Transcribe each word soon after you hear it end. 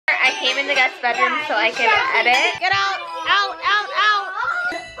came in the guest bedroom so I could edit. Get out, out, out, out.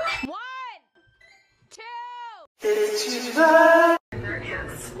 1, 2. There it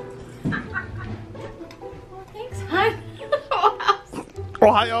is. Thanks, hon.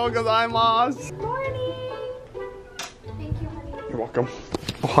 Ohayo gozaimasu. Morning. Thank you, honey. You're welcome.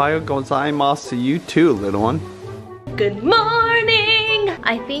 Ohayo gozaimasu to you too, little one. Good morning.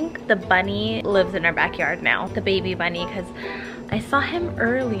 I think the bunny lives in our backyard now, the baby bunny, because I saw him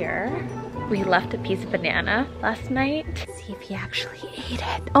earlier. We left a piece of banana last night. Let's see if he actually ate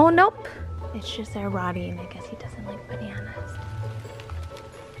it. Oh, nope. It's just there rotting. I guess he doesn't like bananas.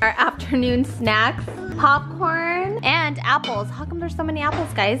 Our afternoon snacks, popcorn, and apples. How come there's so many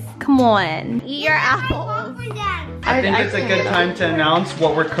apples, guys? Come on, eat your apples. I think it's a good time to announce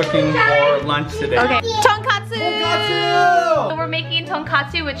what we're cooking for lunch today. Okay, tonkatsu! Tonkatsu! So we're making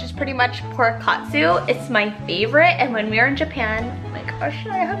tonkatsu, which is pretty much pork katsu. It's my favorite, and when we were in Japan, oh my gosh,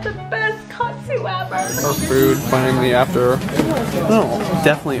 I have the best katsu ever. Our food finally after,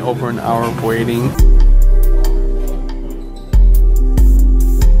 definitely over an hour of waiting.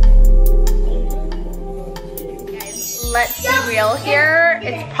 Let's be real here.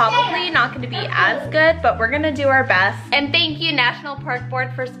 It's probably not going to be as good, but we're going to do our best. And thank you, National Pork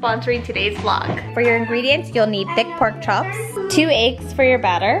Board, for sponsoring today's vlog. For your ingredients, you'll need thick pork chops, 2 eggs for your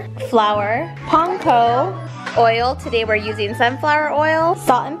batter, flour, panko, oil. Today we're using sunflower oil,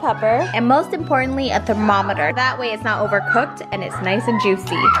 salt and pepper, and most importantly, a thermometer. That way it's not overcooked and it's nice and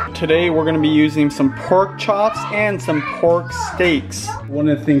juicy. Today we're going to be using some pork chops and some pork steaks. One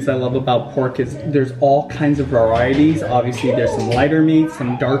of the things I love about pork is there's all kinds of varieties. Obviously there's some lighter meats,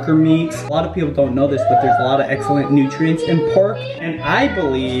 some darker meats. A lot of people don't know this, but there's a lot of excellent nutrients in pork. And I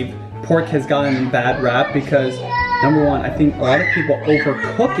believe pork has gotten a bad rap because number one, I think a lot of people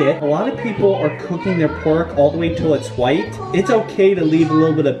overcook it. A lot of people are cooking their pork all the way till it's white. It's okay to leave a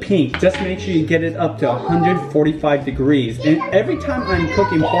little bit of pink. Just make sure you get it up to 145 degrees. And every time I'm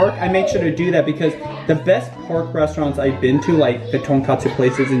cooking pork, I make sure to do that because the best pork restaurants I've been to, like the tonkatsu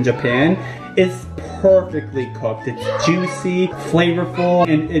places in Japan, is perfectly cooked. It's juicy, flavorful,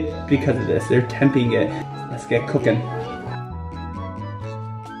 and it's because of this. They're temping it. Let's get cooking.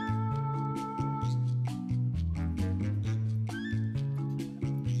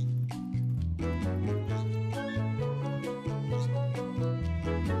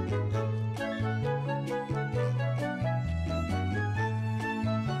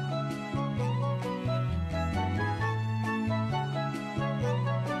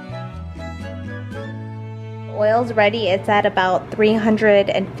 Oil's ready. It's at about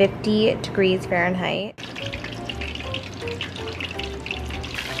 350 degrees Fahrenheit.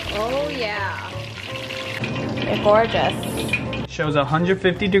 Oh yeah. They're gorgeous. Shows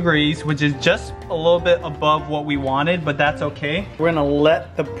 150 degrees, which is just a little bit above what we wanted, but that's okay. We're gonna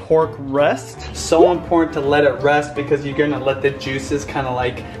let the pork rest. So important to let it rest because you're gonna let the juices kind of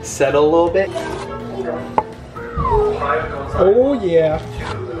like settle a little bit. Oh yeah.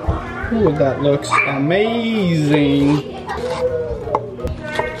 Ooh, that looks amazing.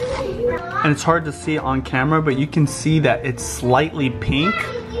 And it's hard to see on camera, but you can see that it's slightly pink.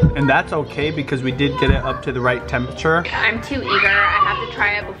 And that's okay because we did get it up to the right temperature. I'm too eager. I have to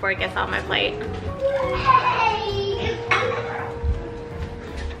try it before it gets on my plate.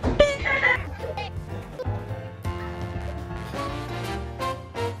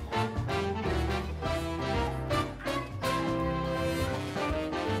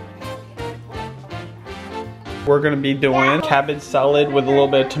 We're gonna be doing cabbage salad with a little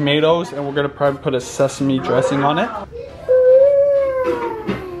bit of tomatoes, and we're gonna probably put a sesame dressing on it.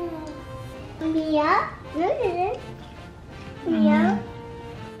 Miya, look at it. Miya.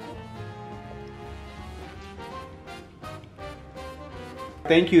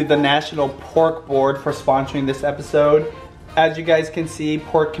 Thank you, the National Pork Board, for sponsoring this episode. As you guys can see,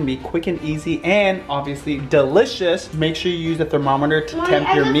 pork can be quick and easy and obviously delicious. Make sure you use a thermometer to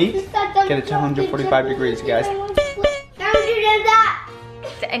temp your meat. Get it to 145 degrees, you guys.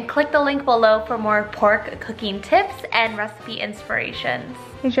 And click the link below for more pork cooking tips and recipe inspirations.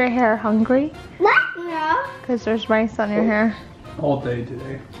 Is your hair hungry? No. Because there's rice on your hair. All day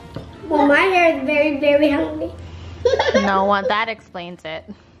today. Well, my hair is very, very hungry. No, well, that explains it.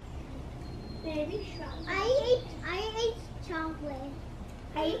 I ate chocolate.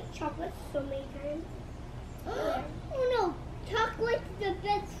 I ate chocolate so many times. Oh no, chocolate's the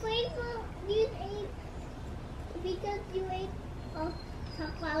best flavor you ate because you ate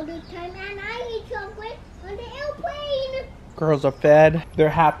chocolate all the time, and I ate chocolate on the airplane. Girls are fed. They're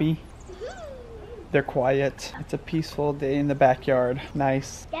happy. They're quiet. It's a peaceful day in the backyard.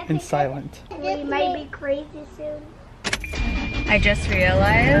 Nice and silent. We might be crazy soon. I just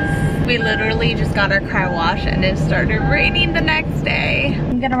realized we literally just got our car washed and it started raining the next day.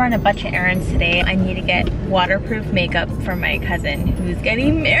 I'm gonna run a bunch of errands today. I need to get waterproof makeup for my cousin who's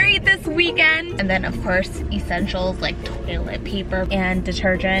getting married this weekend. And then of course, essentials like toilet paper and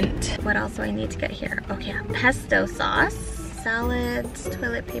detergent. What else do I need to get here? Okay, pesto sauce, salads,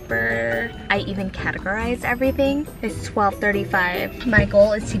 toilet paper. I even categorized everything. It's 12:35. My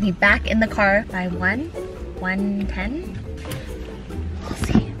goal is to be back in the car by 1:10. We'll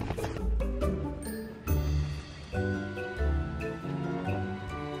see.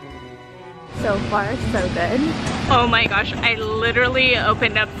 So far, so good. Oh my gosh, I literally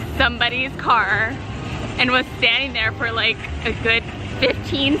opened up somebody's car and was standing there for like a good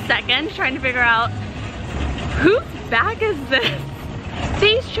 15 seconds trying to figure out whose bag is this?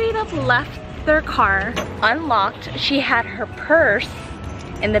 They straight up left their car unlocked. She had her purse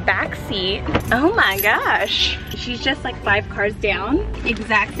in the back seat. Oh my gosh. She's just like 5 cars down.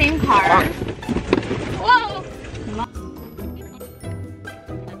 Exact same car. Whoa!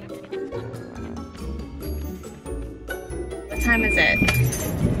 What time is it?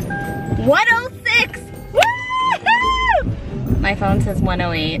 1:06! Woo! My phone says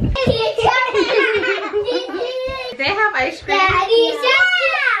 1:08. They have ice cream.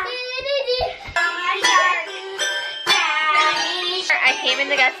 I came in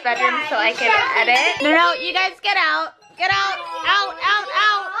the guest bedroom so I could edit. No, you guys get out. Get out. Out, out,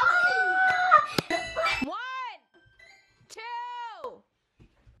 out. 1, 2,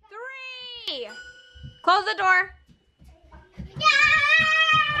 3. Close the door.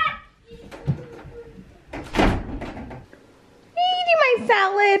 Eating my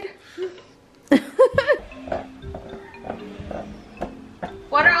salad.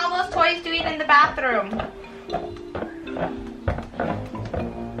 What are all those toys doing in the bathroom?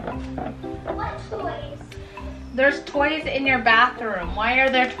 What toys? There's toys in your bathroom. Why are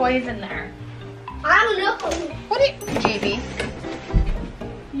there toys in there? I don't know. What is JB?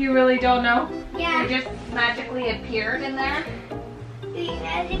 You really don't know? Yeah. They just magically appeared in there? We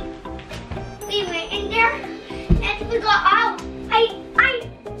went in there and we got out.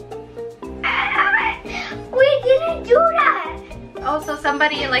 We didn't do that. Oh, so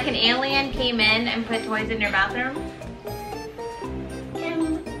somebody, like an alien, came in and put toys in your bathroom?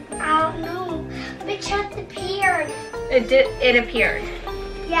 I don't know. It just appeared. It appeared.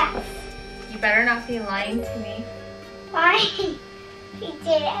 Yes. You better not be lying to me. Why? He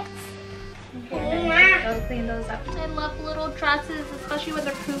did it. Okay, go clean those up. I love little dresses, especially when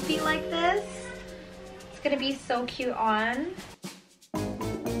they're poofy like this. It's gonna be so cute on.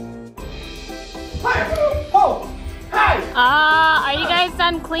 Hi! Oh! Hi! Are you guys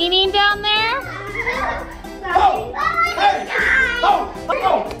done cleaning down there? Oh! Hey! Oh!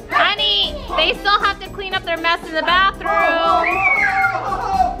 Oh! Honey, they still have to clean up their mess in the bathroom.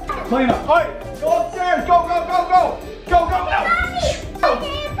 Clean up. Hey! Go upstairs! Go, go, go, go! Go, go, go!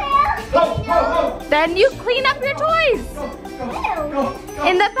 Go, go, go! Then you clean up your toys Go, go, go, go!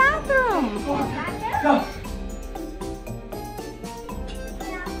 in the bathroom. Go!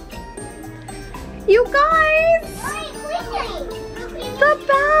 You guys, the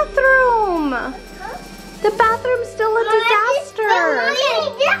bathroom. The bathroom's still a disaster.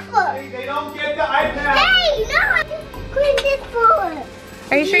 Hey, they don't get the iPad. Hey, no! Clean this floor.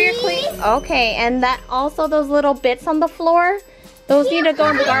 Are you sure you're clean? Okay, and that also those little bits on the floor, those need to go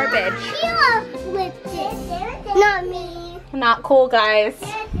in the garbage. Sheila flipped it. Not me. Not cool, guys.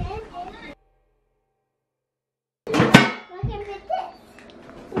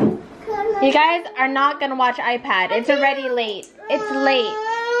 You guys are not gonna watch iPad. It's already late. It's late.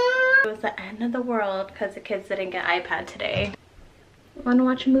 It was the end of the world because the kids didn't get iPad today. Wanna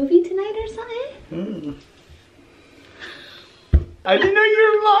watch a movie tonight or something? I didn't know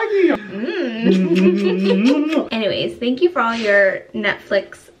you were vlogging. Anyways, thank you for all your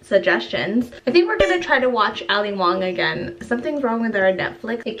Netflix suggestions. I think we're gonna try to watch Ali Wong again. Something's wrong with our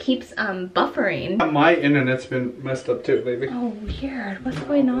Netflix. It keeps buffering. My internet's been messed up too, baby. Oh, weird. What's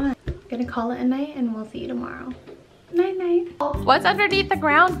going on? Gonna call it a night and we'll see you tomorrow. Night, night. What's underneath the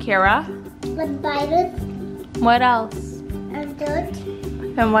ground, Keira? The spiders What else? and dirt.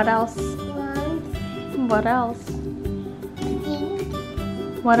 And what else? Worms. What else?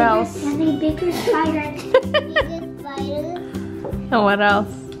 Stink. What else? And a bigger spider. Bigger spiders. And what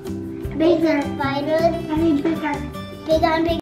else? Bigger spiders. And a bigger. Bigger and bigger.